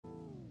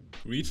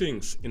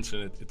Greetings,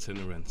 Internet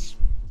itinerants.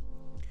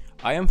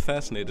 I am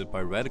fascinated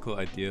by radical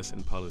ideas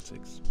in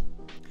politics.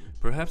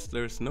 Perhaps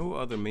there is no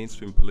other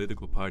mainstream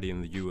political party in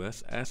the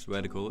US as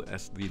radical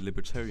as the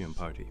Libertarian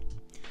Party.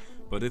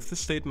 But if the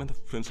statement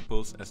of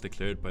principles as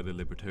declared by the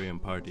Libertarian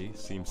Party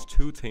seems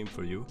too tame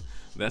for you,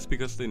 that's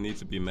because they need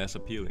to be mass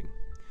appealing.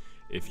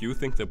 If you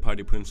think their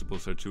party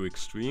principles are too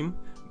extreme,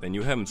 then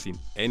you haven't seen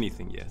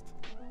anything yet.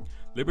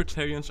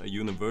 Libertarians are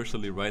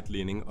universally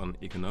right-leaning on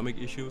economic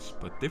issues,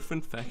 but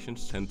different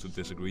factions tend to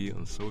disagree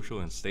on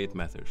social and state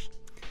matters.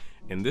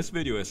 In this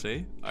video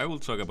essay, I will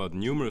talk about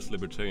numerous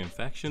libertarian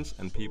factions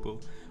and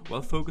people,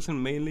 while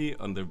focusing mainly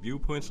on their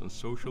viewpoints on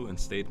social and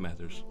state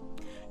matters.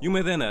 You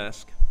may then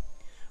ask,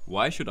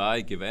 why should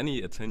I give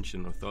any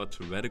attention or thought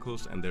to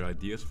radicals and their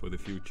ideas for the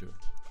future?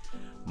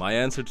 My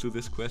answer to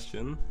this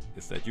question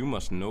is that you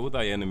must know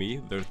thy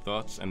enemy, their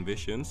thoughts and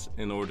visions,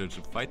 in order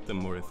to fight them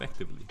more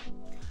effectively.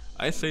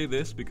 I say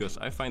this because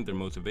I find their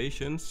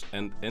motivations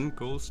and end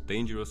goals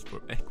dangerous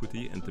for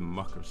equity and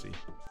democracy.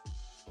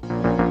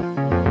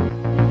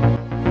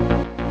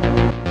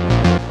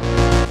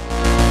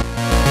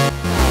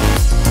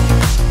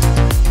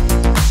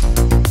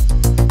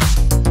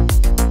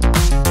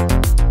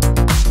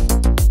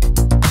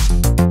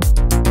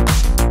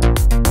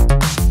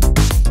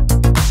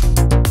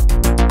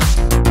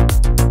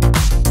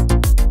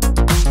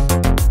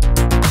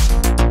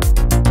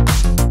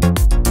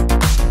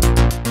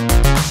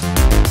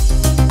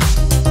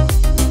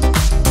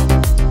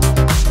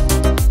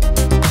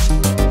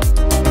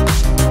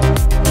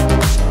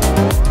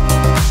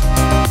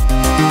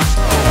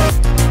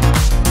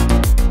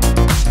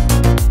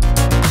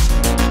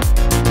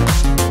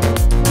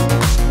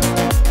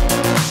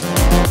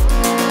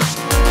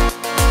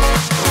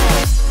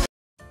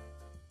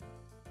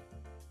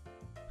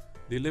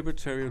 The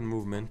libertarian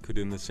movement could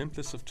in the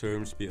simplest of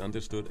terms be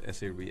understood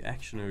as a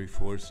reactionary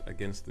force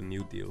against the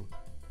New Deal.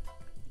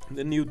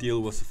 The New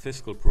Deal was a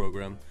fiscal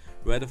program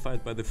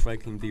ratified by the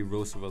Franklin D.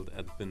 Roosevelt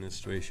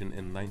administration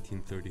in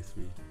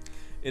 1933.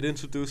 It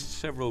introduced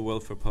several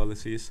welfare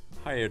policies,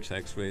 higher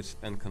tax rates,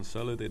 and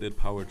consolidated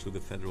power to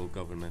the federal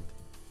government.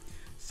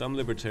 Some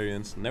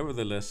libertarians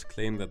nevertheless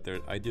claim that their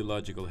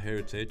ideological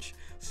heritage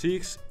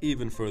seeks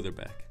even further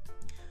back,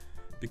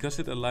 because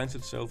it aligns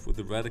itself with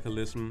the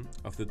radicalism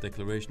of the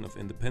Declaration of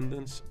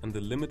Independence and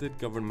the limited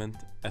government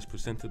as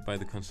presented by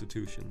the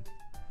Constitution.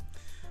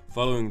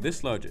 Following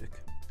this logic,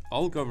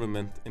 all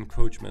government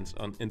encroachments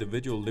on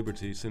individual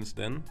liberty since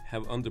then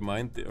have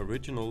undermined the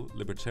original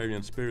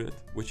libertarian spirit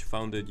which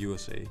founded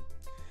USA.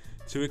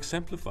 To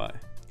exemplify,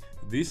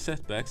 these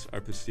setbacks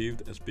are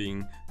perceived as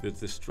being the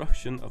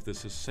destruction of the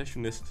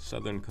secessionist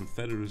Southern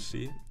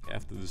Confederacy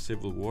after the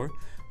Civil War,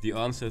 the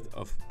onset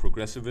of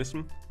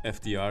progressivism,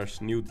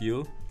 FDR's New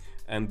Deal,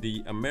 and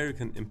the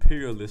American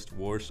imperialist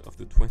wars of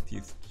the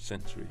 20th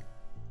century.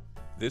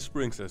 This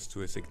brings us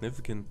to a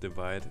significant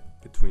divide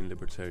between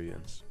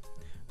libertarians,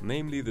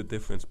 namely the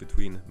difference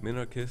between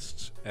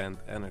minarchists and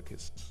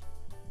anarchists.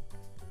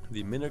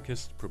 The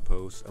minarchists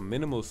propose a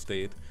minimal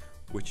state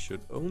which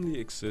should only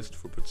exist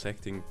for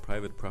protecting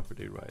private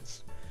property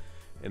rights.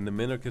 In the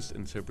minarchist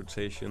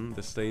interpretation,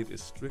 the state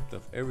is stripped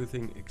of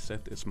everything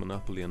except its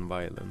monopoly on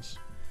violence.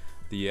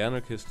 The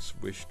anarchists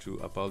wish to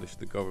abolish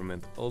the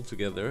government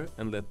altogether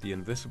and let the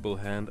invisible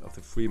hand of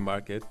the free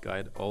market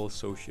guide all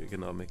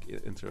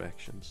socioeconomic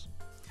interactions.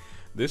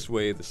 This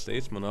way, the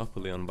state's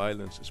monopoly on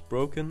violence is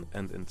broken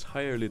and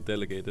entirely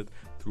delegated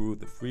through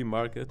the free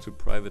market to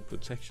private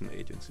protection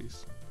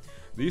agencies.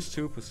 These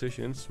two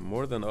positions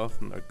more than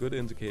often are good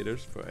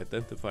indicators for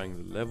identifying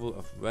the level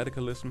of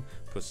radicalism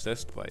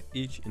possessed by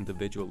each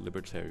individual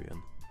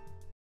libertarian.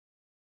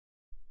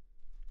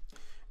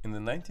 In the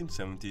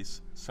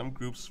 1970s, some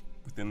groups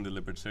within the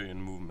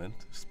libertarian movement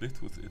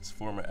split with its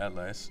former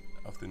allies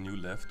of the New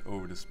Left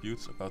over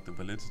disputes about the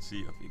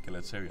validity of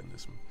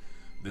egalitarianism.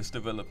 This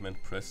development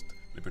pressed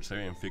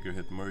libertarian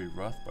figurehead Murray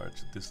Rothbard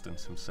to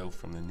distance himself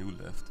from the New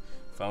Left,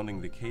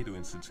 founding the Cato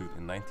Institute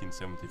in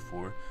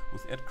 1974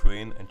 with Ed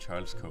Crane and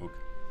Charles Koch.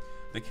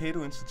 The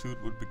Cato Institute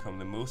would become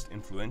the most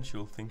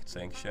influential think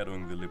tank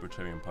shadowing the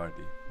Libertarian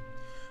Party.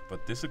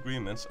 But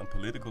disagreements on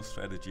political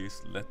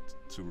strategies led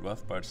to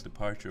Rothbard's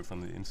departure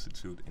from the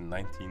Institute in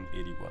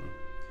 1981.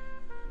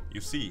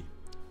 You see,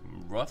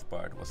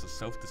 Rothbard was a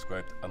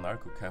self-described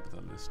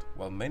anarcho-capitalist,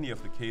 while many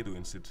of the Cato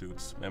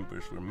Institute's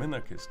members were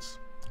minarchists,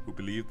 who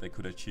believed they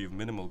could achieve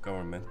minimal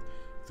government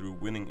through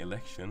winning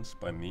elections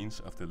by means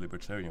of the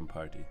Libertarian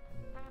Party.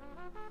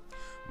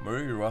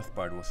 Murray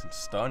Rothbard was in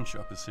staunch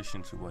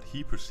opposition to what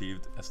he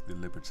perceived as the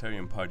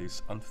Libertarian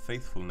Party's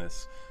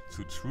unfaithfulness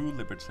to true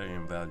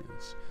libertarian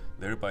values,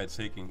 thereby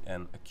taking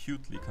an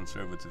acutely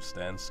conservative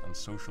stance on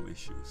social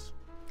issues.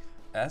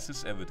 As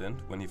is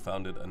evident when he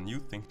founded a new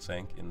think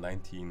tank in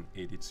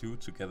 1982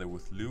 together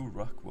with Lew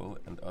Rockwell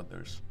and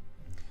others.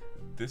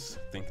 This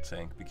think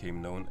tank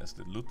became known as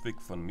the Ludwig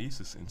von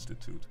Mises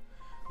Institute.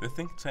 The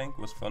think tank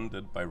was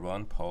funded by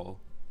Ron Paul,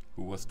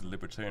 who was the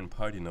Libertarian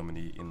Party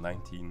nominee in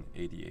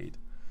 1988.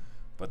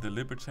 But the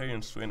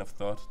libertarian strain of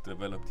thought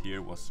developed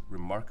here was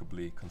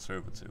remarkably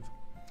conservative.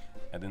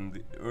 and in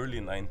the early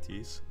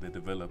 90s they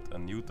developed a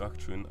new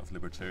doctrine of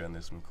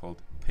libertarianism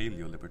called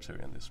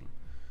Paleo-libertarianism.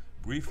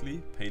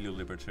 Briefly,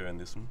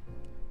 Paleo-libertarianism,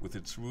 with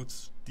its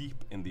roots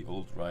deep in the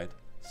old right,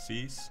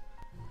 sees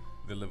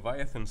the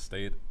Leviathan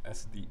state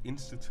as the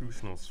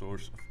institutional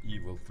source of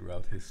evil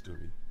throughout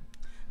history,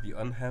 the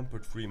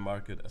unhampered free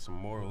market as a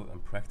moral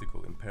and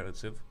practical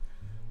imperative,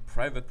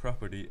 private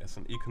property as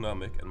an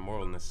economic and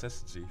moral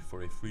necessity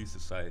for a free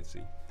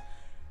society,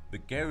 the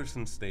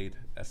garrison state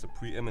as a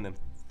preeminent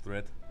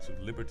threat to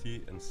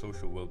liberty and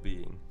social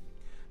well-being,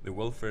 the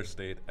welfare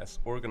state as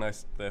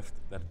organized theft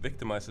that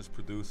victimizes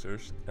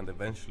producers and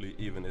eventually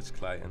even its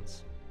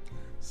clients,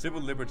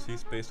 civil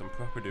liberties based on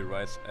property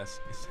rights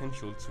as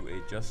essential to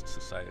a just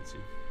society,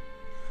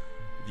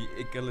 the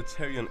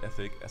egalitarian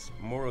ethic as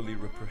morally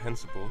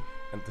reprehensible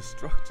and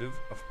destructive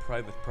of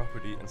private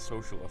property and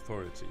social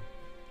authority.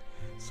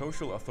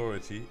 Social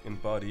authority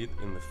embodied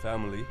in the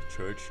family,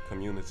 church,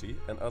 community,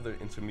 and other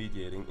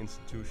intermediating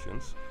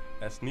institutions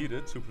as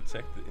needed to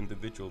protect the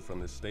individual from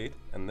the state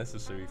and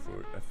necessary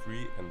for a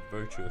free and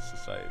virtuous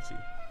society.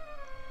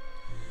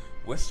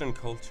 Western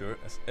culture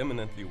as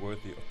eminently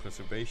worthy of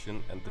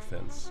preservation and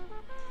defense.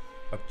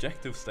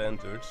 Objective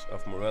standards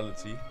of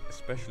morality,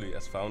 especially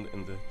as found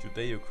in the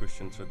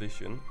Judeo-Christian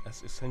tradition,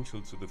 as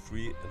essential to the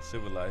free and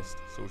civilized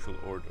social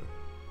order.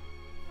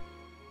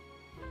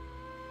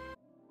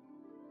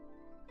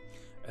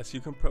 As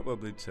you can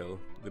probably tell,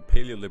 the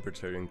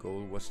paleo-libertarian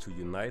goal was to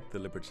unite the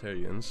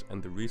libertarians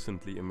and the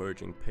recently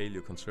emerging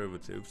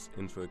paleo-conservatives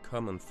into a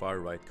common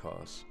far-right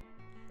cause.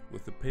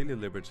 With the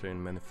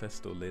Paleo-libertarian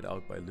Manifesto laid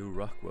out by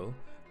Rockwell,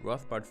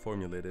 Rothbard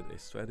formulated a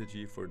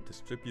strategy for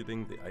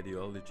distributing the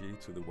ideology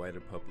to the wider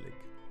public.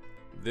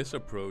 This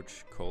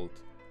approach, called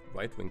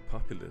right-wing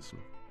populism,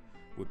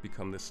 would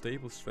become the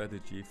stable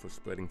strategy for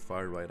spreading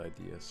far-right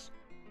ideas.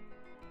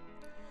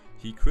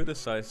 He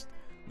criticized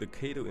the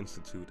Cato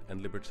Institute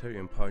and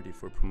Libertarian Party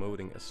for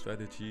promoting a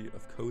strategy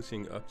of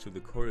cozying up to the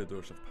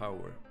corridors of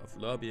power, of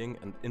lobbying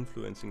and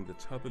influencing the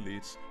top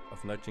elites,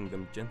 of nudging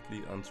them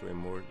gently onto a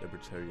more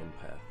libertarian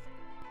path.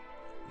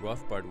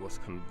 Rothbard was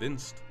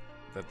convinced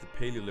that the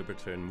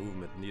paleo-libertarian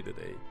movement needed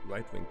a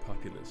right-wing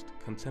populist,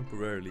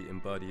 contemporarily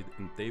embodied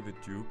in David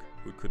Duke,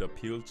 who could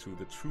appeal to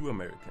the true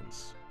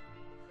Americans.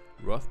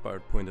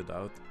 Rothbard pointed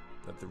out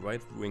that the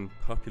right-wing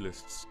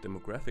populists'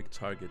 demographic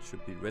target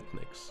should be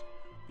rednecks,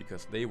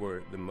 because they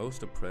were the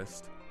most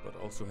oppressed but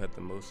also had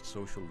the most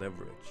social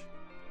leverage.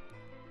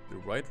 The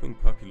right-wing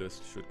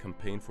populists should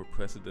campaign for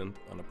president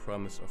on a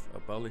promise of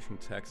abolishing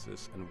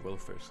taxes and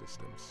welfare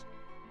systems.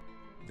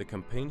 The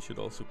campaign should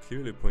also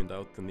clearly point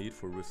out the need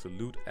for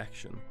resolute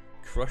action,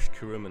 crush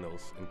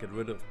criminals and get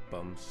rid of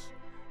bums,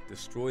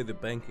 destroy the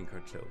banking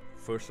cartel,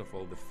 first of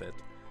all the Fed,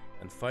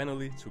 and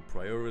finally to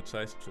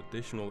prioritize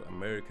traditional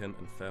American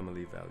and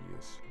family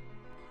values.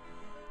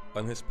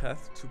 On his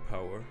path to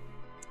power,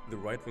 the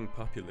right-wing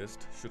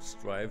populist should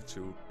strive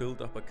to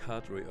build up a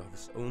cadre of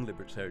his own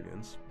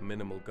libertarians,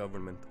 minimal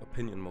government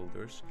opinion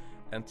molders,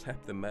 and tap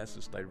the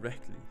masses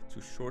directly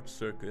to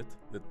short-circuit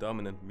the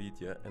dominant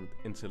media and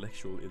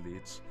intellectual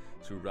elites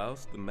to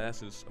rouse the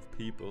masses of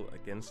people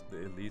against the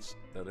elites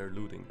that are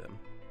looting them.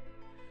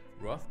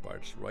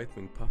 Rothbard's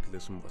right-wing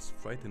populism was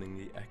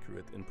frighteningly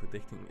accurate in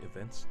predicting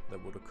events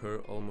that would occur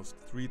almost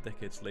 3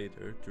 decades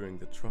later during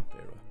the Trump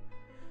era.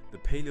 The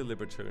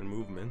paleo-libertarian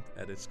movement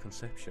at its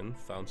conception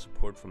found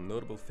support from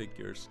notable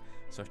figures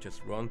such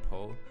as Ron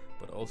Paul,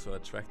 but also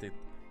attracted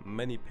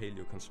many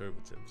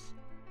paleo-conservatives.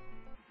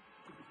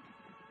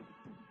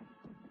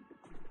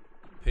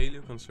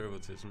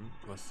 Paleo-conservatism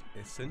was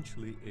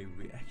essentially a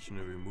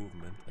reactionary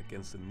movement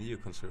against the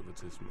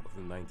neoconservatism of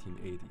the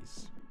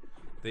 1980s.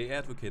 They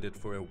advocated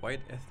for a white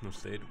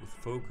ethnostate with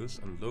focus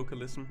on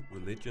localism,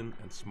 religion,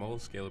 and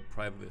small-scale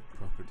private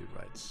property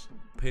rights.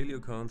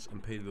 Paleocons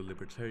and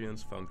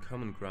paleo-libertarians found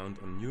common ground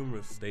on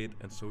numerous state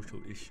and social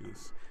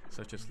issues,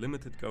 such as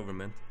limited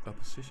government,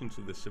 opposition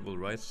to the civil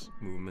rights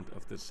movement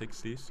of the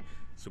 60s,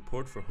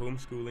 support for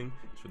homeschooling,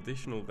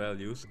 traditional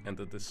values, and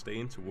a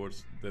disdain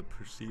towards the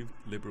perceived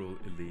liberal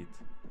elite.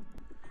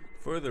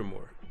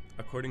 Furthermore,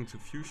 according to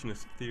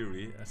fusionist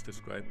theory as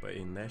described by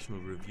a National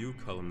Review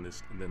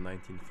columnist in the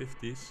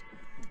 1950s,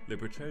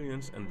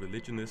 libertarians and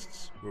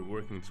religionists were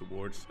working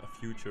towards a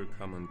future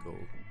common goal.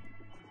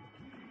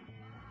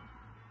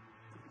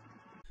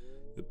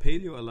 The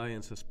Paleo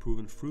Alliance has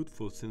proven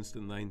fruitful since the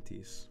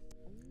 90s.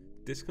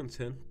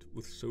 Discontent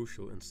with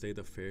social and state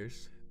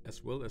affairs,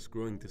 as well as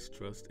growing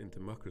distrust in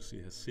democracy,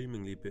 has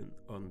seemingly been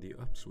on the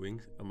upswing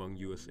among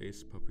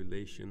USA's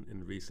population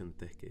in recent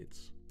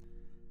decades.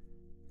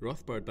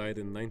 Rothbard died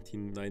in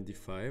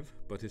 1995,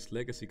 but his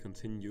legacy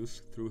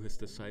continues through his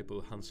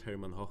disciple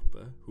Hans-Hermann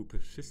Hoppe, who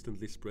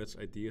persistently spreads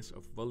ideas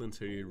of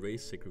voluntary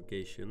race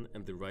segregation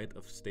and the right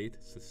of state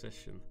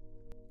secession.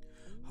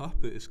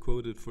 Hoppe is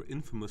quoted for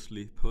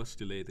infamously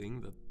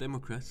postulating that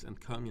Democrats and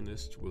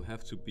Communists will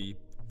have to be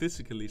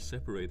physically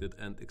separated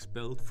and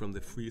expelled from the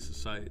free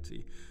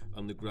society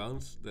on the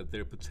grounds that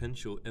they're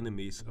potential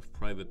enemies of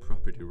private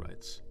property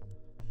rights.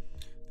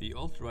 The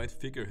alt-right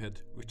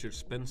figurehead Richard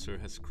Spencer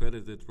has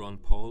credited Ron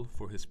Paul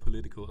for his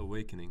political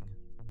awakening.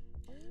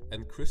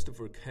 And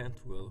Christopher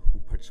Cantwell, who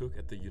partook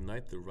at the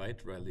Unite the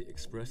Right rally,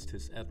 expressed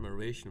his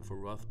admiration for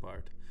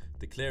Rothbard,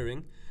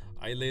 declaring,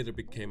 "I later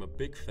became a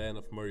big fan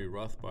of Murray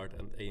Rothbard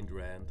and Ayn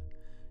Rand.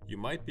 You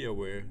might be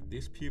aware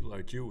these people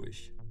are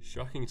Jewish.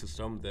 Shocking to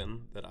some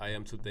then that I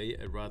am today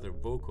a rather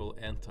vocal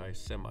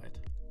anti-Semite."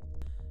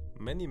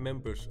 Many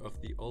members of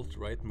the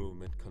alt-right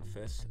movement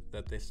confess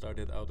that they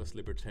started out as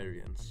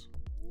libertarians.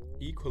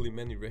 Equally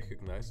many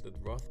recognize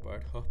that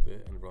Rothbard,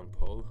 Hoppe and Ron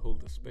Paul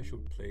hold a special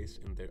place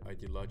in their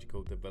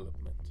ideological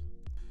development.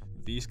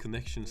 These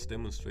connections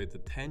demonstrate the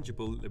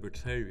tangible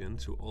libertarian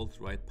to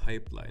alt-right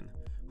pipeline,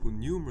 who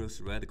numerous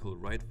radical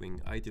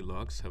right-wing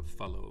ideologues have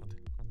followed.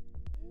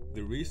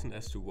 The reason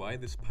as to why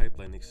this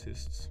pipeline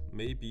exists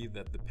may be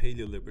that the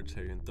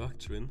Paleo-libertarian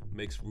doctrine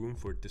makes room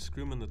for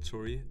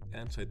discriminatory,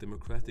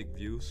 anti-democratic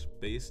views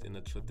based in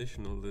a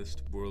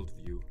traditionalist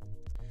worldview.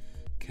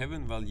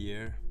 Kevin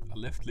Valliere, a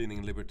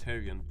left-leaning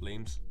libertarian,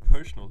 blames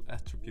personal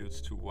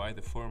attributes to why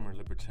the former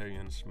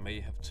libertarians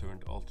may have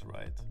turned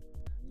alt-right.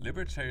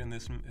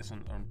 Libertarianism is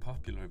an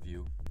unpopular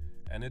view,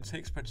 and it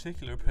takes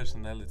particular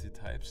personality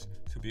types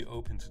to be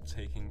open to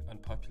taking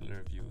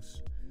unpopular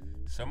views.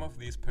 Some of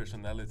these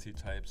personality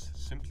types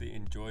simply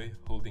enjoy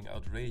holding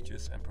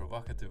outrageous and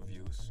provocative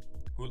views,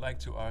 who like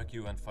to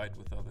argue and fight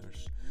with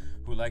others,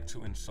 who like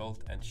to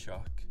insult and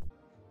shock.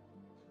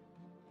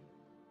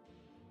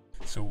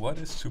 So what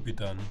is to be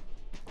done?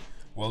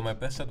 Well, my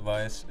best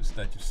advice is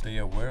that you stay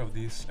aware of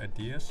these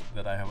ideas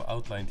that I have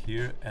outlined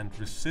here and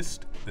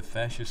resist the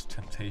fascist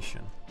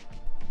temptation.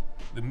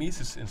 The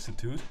Mises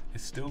Institute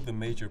is still the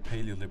major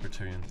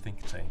paleo-libertarian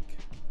think tank.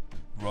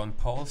 Ron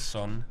Paul's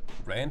son,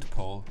 Rand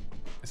Paul,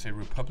 is a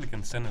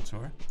Republican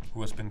senator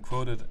who has been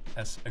quoted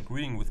as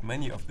agreeing with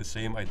many of the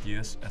same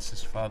ideas as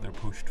his father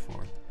pushed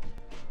for.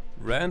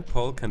 Rand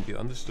Paul can be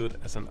understood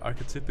as an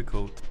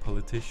archetypical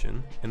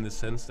politician in the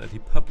sense that he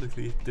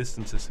publicly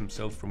distances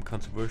himself from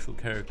controversial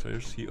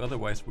characters he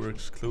otherwise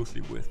works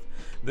closely with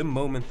the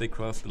moment they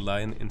cross the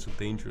line into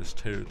dangerous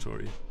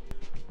territory.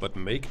 But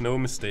make no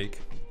mistake,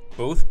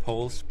 both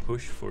Pauls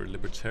push for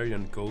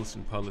libertarian goals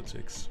in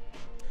politics.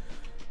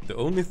 The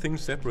only thing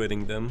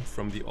separating them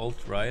from the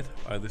alt-right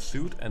are the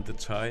suit and the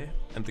tie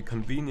and the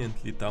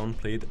conveniently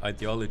downplayed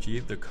ideology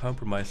they're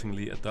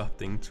compromisingly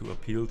adopting to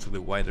appeal to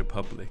the wider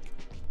public.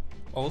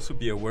 Also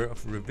be aware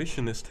of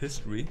revisionist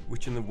history,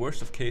 which in the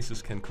worst of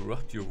cases can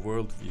corrupt your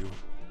worldview.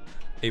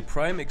 A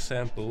prime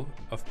example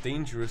of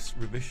dangerous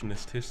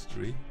revisionist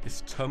history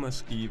is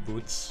Thomas E.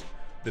 Woods,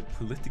 the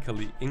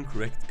politically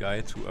incorrect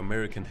guide to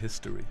American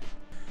history.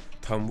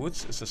 Tom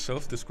Woods is a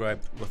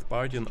self-described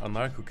Rothbardian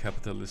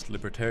anarcho-capitalist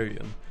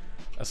libertarian,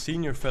 a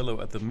senior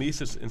fellow at the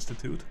Mises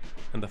Institute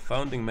and a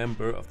founding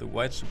member of the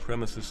white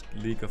supremacist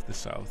League of the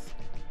South.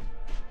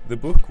 The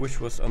book,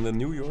 which was on the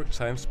New York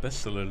Times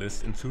bestseller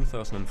list in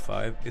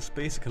 2005, is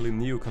basically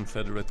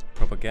neo-Confederate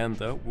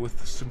propaganda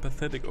with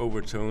sympathetic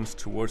overtones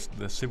towards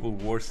the Civil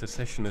War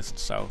secessionist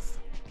South.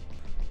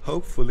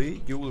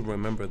 Hopefully, you will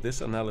remember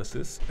this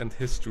analysis and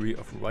history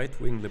of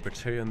right-wing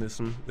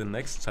libertarianism the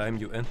next time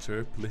you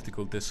enter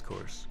political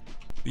discourse.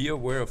 Be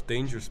aware of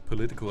dangerous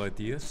political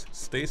ideas,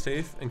 stay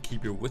safe and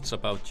keep your wits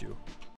about you.